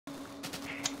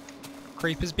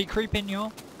Creepers be creeping,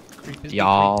 y'all. Creepers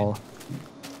Y'all.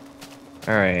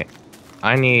 Alright.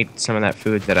 I need some of that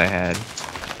food that I had.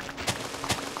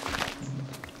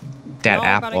 That y'all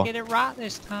apple. gotta get it right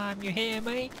this time, you hear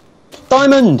me?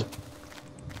 Diamond!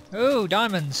 Ooh,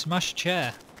 diamonds. Mush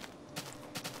chair.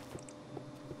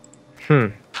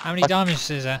 How many diamonds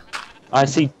is there? I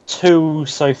see 2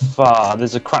 so far.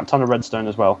 There's a crap ton of redstone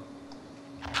as well.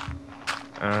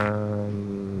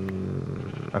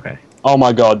 Okay. Oh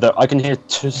my god, I can hear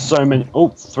so many. Oh,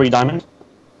 3 diamond.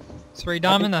 3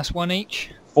 diamond, that's 1 each.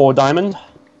 4 diamond.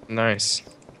 Nice.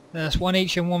 That's 1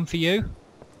 each and 1 for you.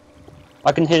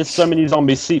 I can hear so many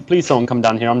zombies. See, please someone come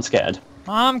down here, I'm scared.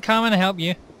 I'm coming to help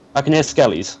you. I can hear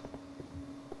skellies.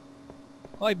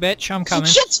 Oi, bitch, I'm coming.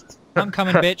 Shit! I'm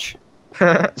coming, bitch.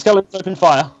 Skeletons open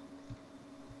fire.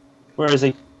 Where is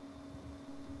he?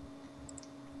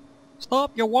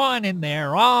 Stop your whining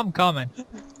there, I'm coming.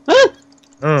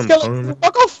 Skeleton,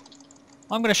 fuck off!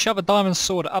 I'm gonna shove a diamond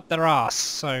sword up their ass,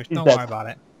 so don't dead. worry about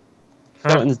it.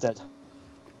 Skeleton's dead.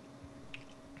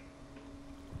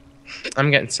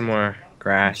 I'm getting some more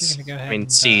grass. Gonna go ahead I mean,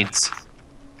 and, seeds.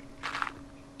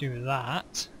 do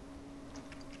that.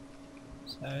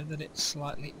 So that it's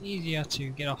slightly easier to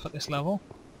get off at this level.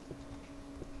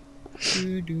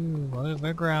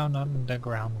 Overground,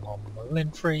 underground, wobbling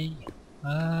free.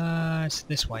 It's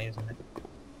this way, isn't it?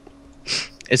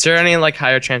 Is there any like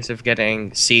higher chance of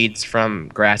getting seeds from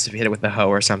grass if you hit it with a hoe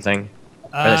or something?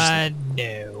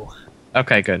 No.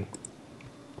 Okay, good.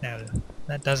 No,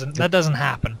 that doesn't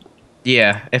happen.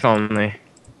 Yeah, if only.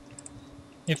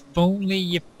 If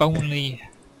only.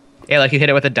 Yeah, like you hit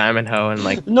it with a diamond hoe and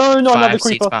like No, not another 5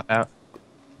 seeds creeper. pop out.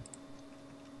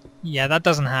 Yeah, that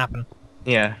doesn't happen.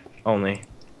 Yeah, only.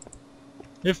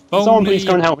 If Someone only, please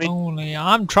come and help me. only.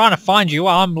 I'm trying to find you,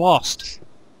 I'm lost.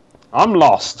 I'm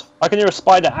lost. I can hear a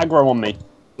spider aggro on me.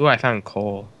 Ooh, I found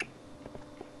coal.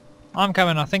 I'm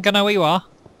coming, I think I know where you are.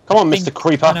 Come on, I Mr. think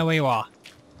Creeper. I know where you are.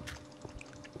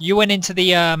 You went into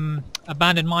the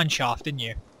abandoned mine shaft, didn't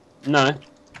you? No.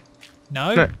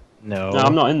 No? No. No,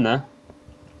 I'm not in there.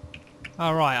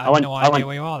 Alright, I have no idea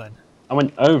where you are then. I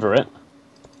went over it.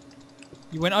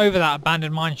 You went over that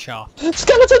abandoned mine shaft.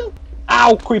 Skeleton!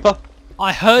 Ow, creeper!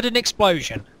 I heard an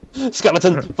explosion,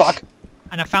 Skeleton, fuck.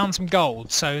 and I found some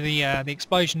gold, so the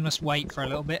explosion must wait for a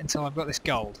little bit until I've got this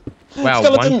gold. Wow,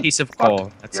 Skeleton! 1 piece of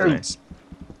coal. That's nice.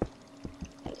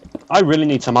 I really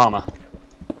need some armor.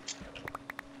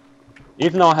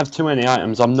 Even though I have too many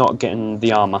items, I'm not getting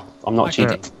the armor. I'm not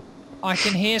cheating. I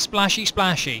can hear splashy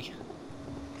splashy.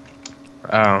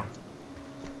 Oh.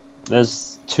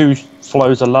 There's 2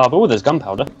 flows of lava. Oh, there's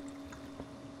gunpowder.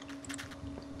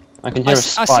 I can hear a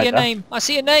spider. I see a name. I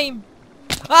see a name.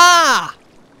 Ah!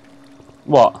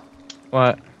 What?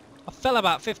 What? I fell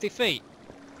about 50 feet.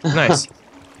 Nice.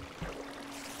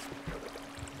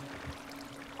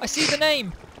 I see the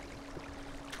name.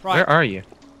 Right. Where are you?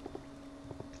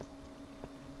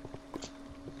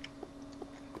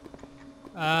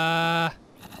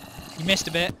 You missed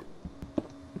a bit.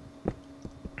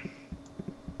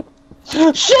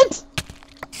 Shit!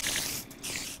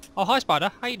 Oh, hi,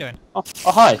 Spider. How you doing? Oh,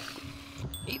 hi.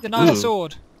 Eat the nice Ooh.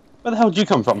 sword. Where the hell did you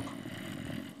come from?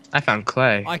 I found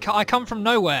clay. I come from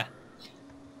nowhere.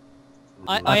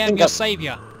 I am think your I-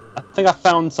 saviour. I think I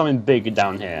found something big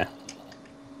down here.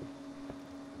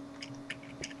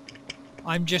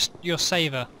 I'm just your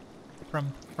savior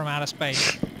from outer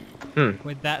space.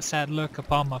 With that sad look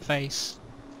upon my face.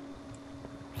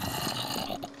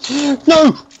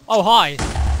 No! Oh, hi.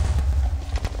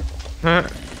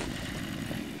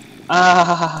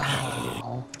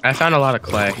 Ah! I found a lot of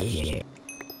clay.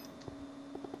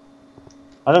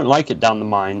 I don't like it down the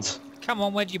mines. Come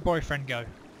on, where did your boyfriend go?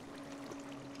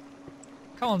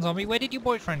 Come on, zombie, where did your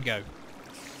boyfriend go?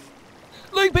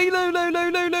 Loopy, low.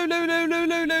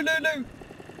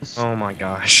 Oh my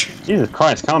gosh. Jesus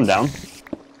Christ, calm down.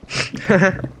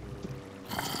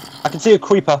 I can see a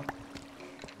creeper.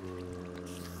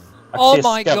 I can see Oh a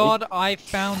my skelly. god, I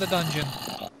found a dungeon.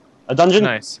 A dungeon?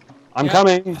 Nice. I'm Yeah.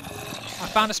 coming. I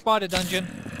found a spider dungeon.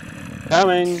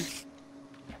 Coming.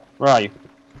 Where are you?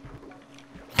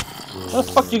 Where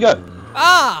the fuck do you go?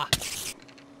 Ah!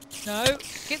 No,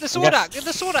 get the sword guess- out, get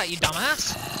the sword out, you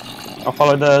dumbass. I'll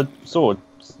follow the sword.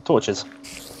 Torches.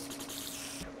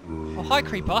 Oh, hi,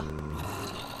 creeper.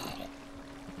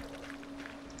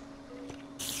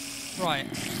 Right,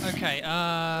 okay,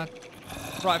 right,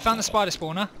 I found the spider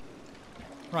spawner.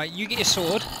 Right, you get your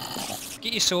sword.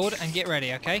 Get your sword and get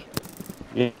ready, okay?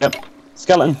 Yep.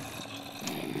 Skeleton.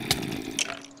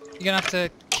 You're gonna have to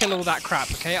kill all that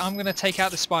crap, okay? I'm gonna take out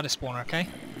the spider spawner, okay?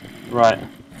 Right.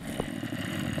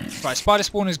 Right, spider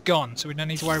spawner's gone, so we don't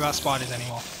need to worry about spiders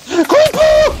anymore.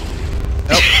 Creeper!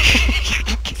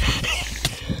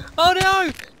 Oh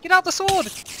no! Get out the sword!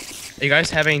 Are you guys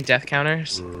having death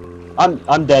counters?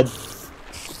 I'm dead.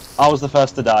 I was the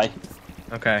first to die.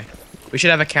 Okay. We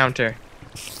should have a counter.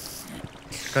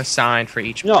 Assigned for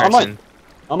each No, person.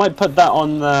 I might put that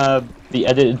on the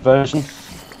edited version.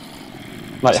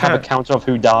 Like have a counter of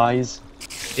who dies.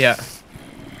 Yeah.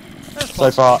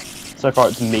 So far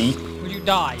it's me. Would you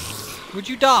die? Would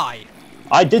you die?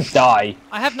 I did die.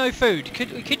 I have no food.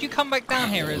 Could you come back down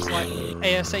here as like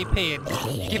ASAP and give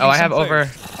me Oh, I some have food? over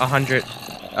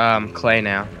 100 clay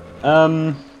now.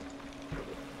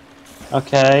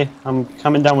 Okay, I'm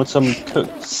coming down with some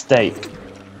cooked steak.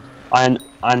 And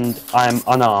I am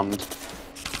unarmed.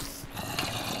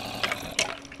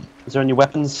 Is there any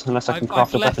weapons? Unless I can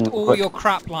craft I've a weapon left all quick. your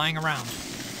crap lying around.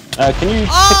 Can you?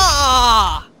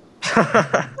 Ah!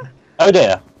 Oh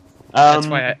dear. That's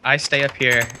why I stay up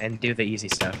here and do the easy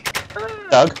stuff.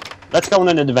 Doug, let's go on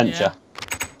an adventure.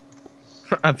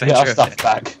 Adventure Get our of stuff it.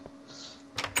 back.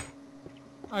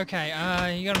 Okay,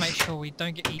 you gotta make sure we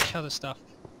don't get each other's stuff.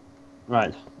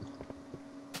 Right.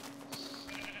 Do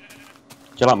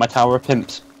you like my Tower of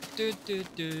Pimps?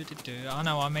 I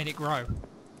know, I made it grow.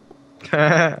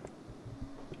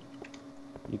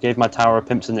 You gave my Tower of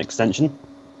Pimps an extension?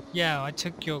 Yeah, I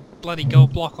took your bloody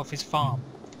gold block off his farm.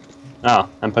 Ah,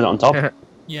 and put it on top?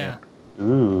 Yeah.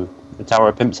 Ooh, the Tower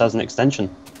of Pimps has an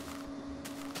extension.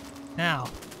 Now,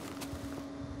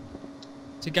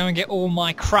 to go and get all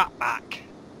my crap back.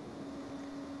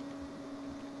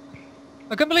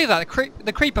 I couldn't believe that,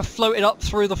 the creeper floated up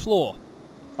through the floor.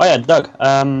 Oh yeah, Doug, hold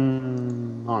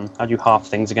on, how do you half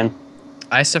things again?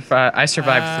 I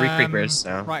survived 3 creepers,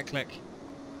 so... Right click.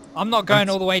 I'm not going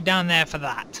all the way down there for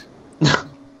that.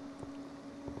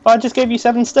 I just gave you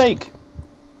 7 steak!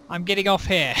 I'm getting off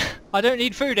here. I don't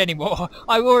need food anymore.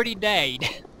 I already died.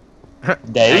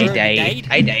 Dave?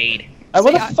 I died. Where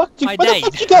See, the fuck did I you, where the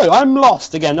fuck died. did you go? I'm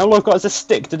lost again. All I've got is a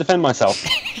stick to defend myself.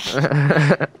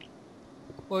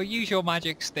 Well, use your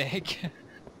magic stick.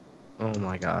 Oh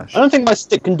my gosh. I don't think my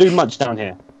stick can do much down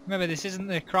here. Remember, this isn't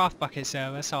the craft bucket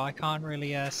server, so I can't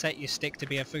really set your stick to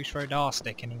be a Fusrodar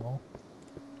stick anymore.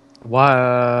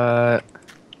 What?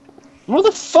 Where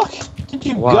the fuck did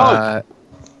you go? What?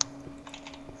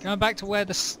 Going back to where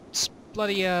the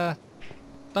bloody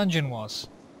dungeon was,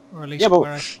 or at least Yeah, but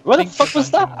where where the think fuck was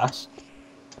dungeon that? was.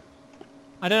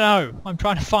 I don't know. I'm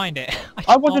trying to find it.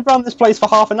 I wandered around this place for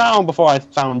half an hour before I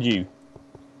found you.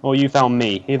 Or you found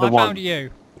me, either I one. found you.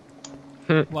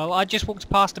 Well, I just walked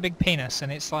past a big penis,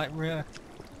 and it's like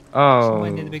Oh.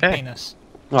 somewhere near the big okay. penis.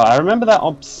 Right, I remember that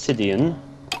obsidian.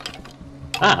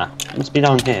 Ah, it must be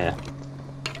down here.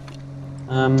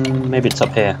 Maybe it's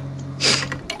up here.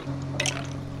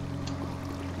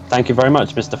 Thank you very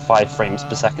much, Mr. 5 frames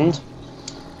per second.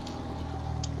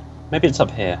 Maybe it's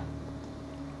up here.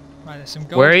 Right, there's some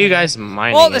gold. Where are you here. guys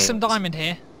mining? Oh, there's some anyways? diamond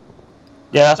here.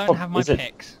 Yeah, I that's don't what have my is it.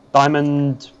 picks.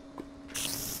 Diamond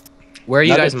Where are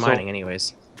you guys Nuggets or- mining,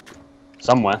 anyways?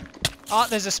 somewhere. Oh,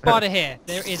 there's a spider here.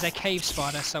 There is a cave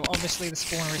spider, so obviously the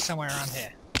spawner is somewhere around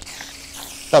here.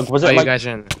 Doug, was Oh, it you like guys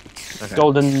are in. Okay.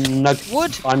 golden nug?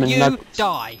 Would diamond you nuggets?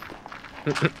 die?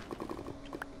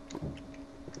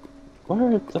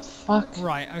 Where the fuck?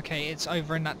 Right, okay, it's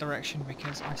over in that direction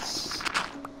because I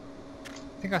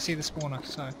think I see the spawner,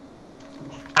 so...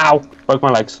 Ow! Broke my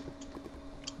legs.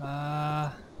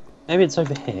 Maybe it's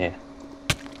over here.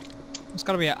 It's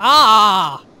gotta be a...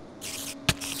 Ah!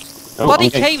 Oh, Bloody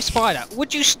I'm getting, cave spider!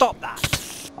 Would you stop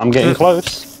that? I'm getting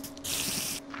close.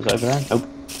 Is it over there? Nope.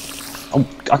 Oh,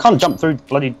 I can't jump through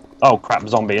bloody... Oh crap,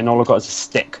 zombie, and all I've got is a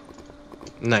stick.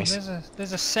 Nice.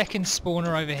 There's a second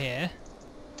spawner over here.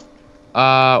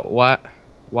 What?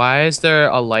 Why is there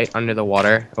a light under the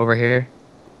water over here?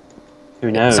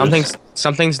 Who knows?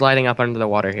 Something's lighting up under the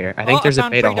water here. I think there's I a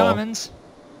found beta 3 hole. diamonds.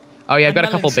 Oh yeah, I've and got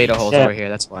a couple melon beta seeds. holes Yeah. over here.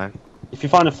 That's why. If you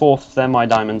find a 4th, they're my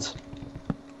diamonds.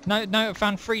 No, I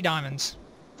found 3 diamonds.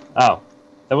 Oh,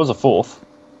 there was a 4th.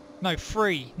 No,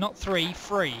 3, not 3,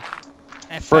 3.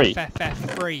 F, Free. F, F,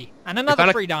 F, 3. And another found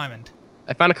a- 3 diamond.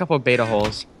 I found a couple of beta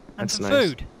holes. And That's some nice.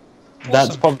 food.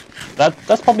 That's Awesome.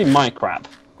 that's probably my crap.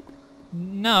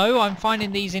 No, I'm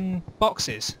finding these in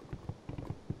boxes.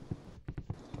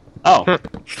 Oh.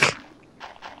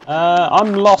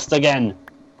 I'm lost again.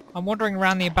 I'm wandering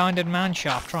around the abandoned man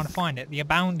shaft trying to find it. The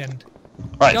abandoned.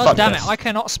 Right, God fuck damn this. it, I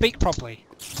cannot speak properly.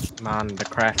 Man, the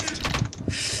craft.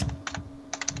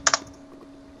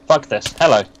 Fuck this.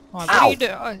 Hello. Right, what Ow. are you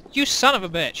doing? You son of a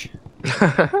bitch.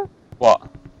 What?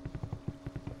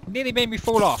 You nearly made me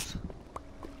fall off.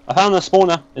 I found a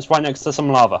spawner. It's right next to some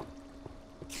lava.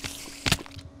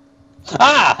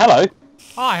 Ah, hello.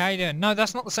 Hi, how you doing? No,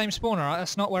 that's not the same spawner. Right?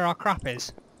 That's not where our crap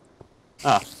is.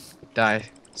 Ah, Die. Crap!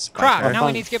 Spiker. Now we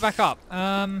fine. need to get back up.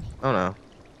 Oh no.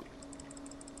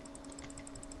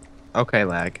 Okay,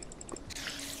 lag.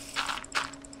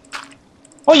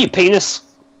 oh, you penis!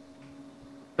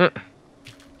 Mm.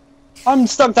 I'm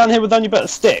stuck down here with only but a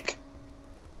stick.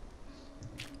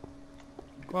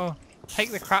 Well,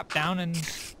 take the crap down and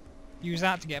use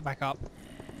that to get back up.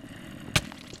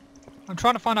 I'm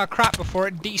trying to find our crap before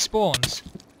it despawns.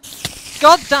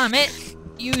 God damn it!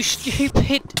 You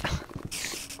stupid...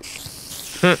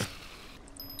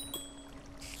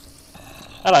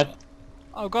 Hello.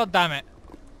 Oh god damn it.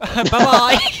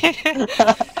 Bye-bye!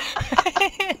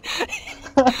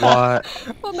 What?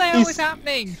 What the hell is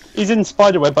happening? He's in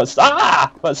spiderweb, but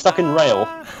but stuck in rail.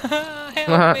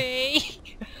 Help me!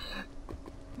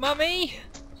 Mummy!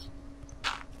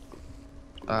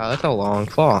 That's a long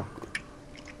claw.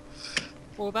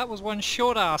 Well, that was one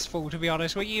short ass fall, to be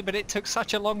honest with you, but it took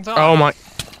such a long time. Oh my...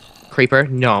 Creeper,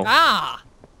 no. Ah!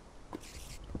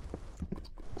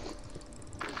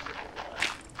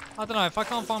 I don't know, if I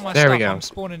can't find my There we stuff, go. I'm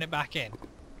spawning it back in.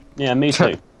 Yeah, me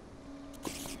too.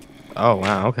 Oh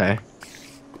wow, okay.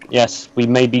 Yes, we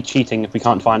may be cheating if we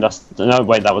can't find us. No,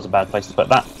 wait, that was a bad place to put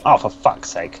that. Oh, for fuck's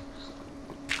sake.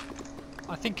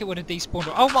 I think it would have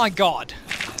despawned. Oh my god!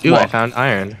 Ooh, I What? found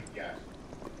iron.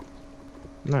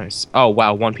 Nice. Oh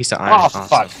wow, one piece of iron. Oh, Awesome.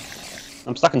 fuck.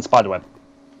 I'm stuck in spiderweb.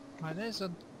 Right, there's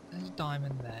a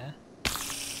diamond there.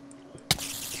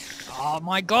 Oh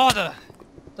my god!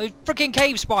 Those freaking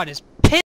cave spiders!